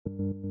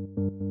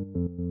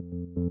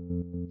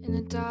In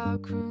a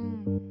dark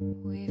room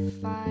we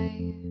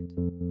fight,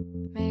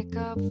 make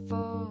up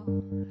for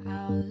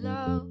our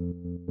love.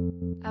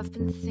 I've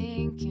been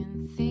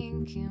thinking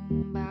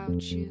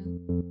about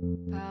you,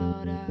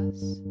 about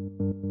us.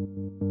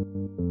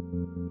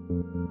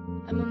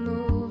 And we're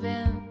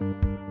moving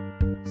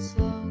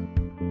slow,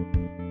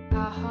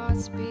 our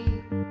hearts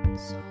beat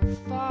so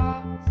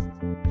fast.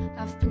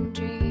 I've been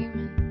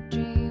dreaming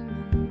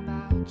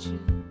about you,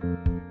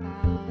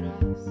 about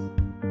us.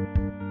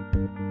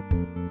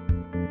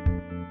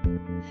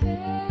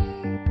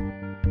 Hey,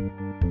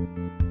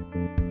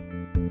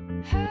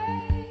 hey,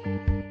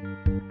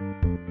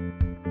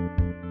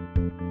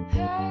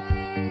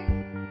 hey,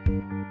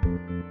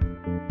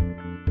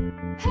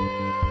 hey.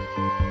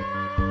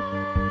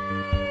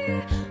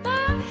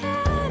 My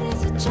head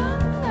is a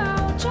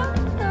jungle,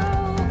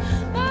 jungle.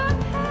 My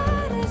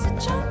head is a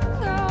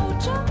jungle,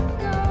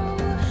 jungle.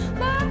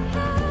 My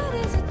head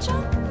is a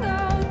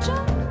jungle,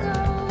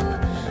 jungle.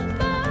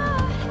 My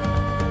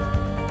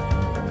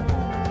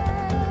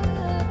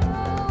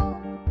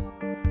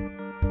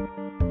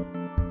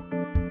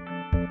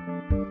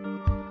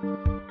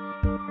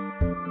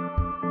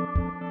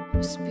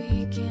we're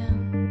speaking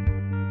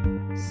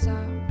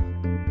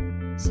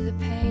soft, see the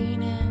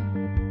pain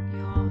in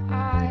your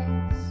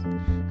eyes.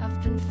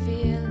 I've been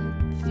feeling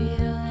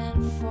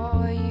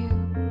for you,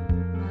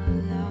 my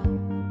love.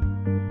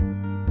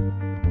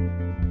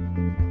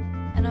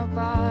 And our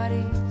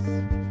bodies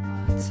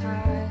are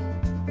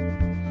tied,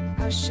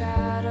 our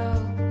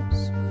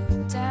shadows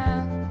will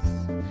dance.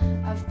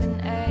 I've been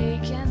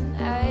aching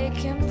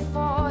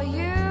for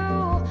you,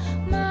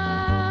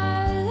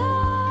 my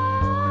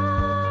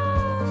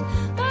love.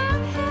 My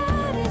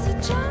head is a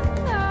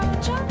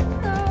jungle,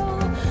 jungle.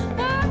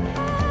 My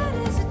head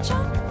is a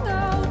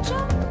jungle,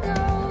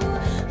 jungle.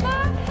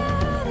 My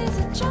head is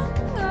a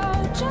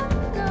jungle,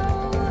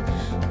 jungle.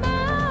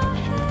 My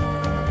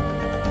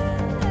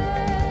head.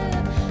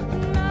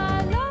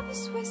 My love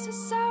is wasted,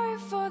 sorry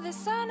for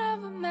this. I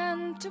never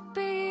meant to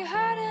be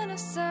hurting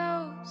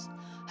ourselves,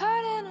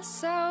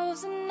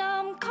 and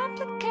I'm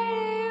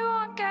complicated, you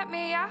won't get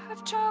me. I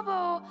have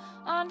trouble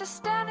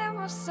understanding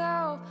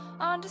myself,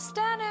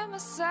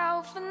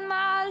 and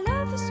my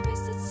love is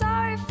wasted.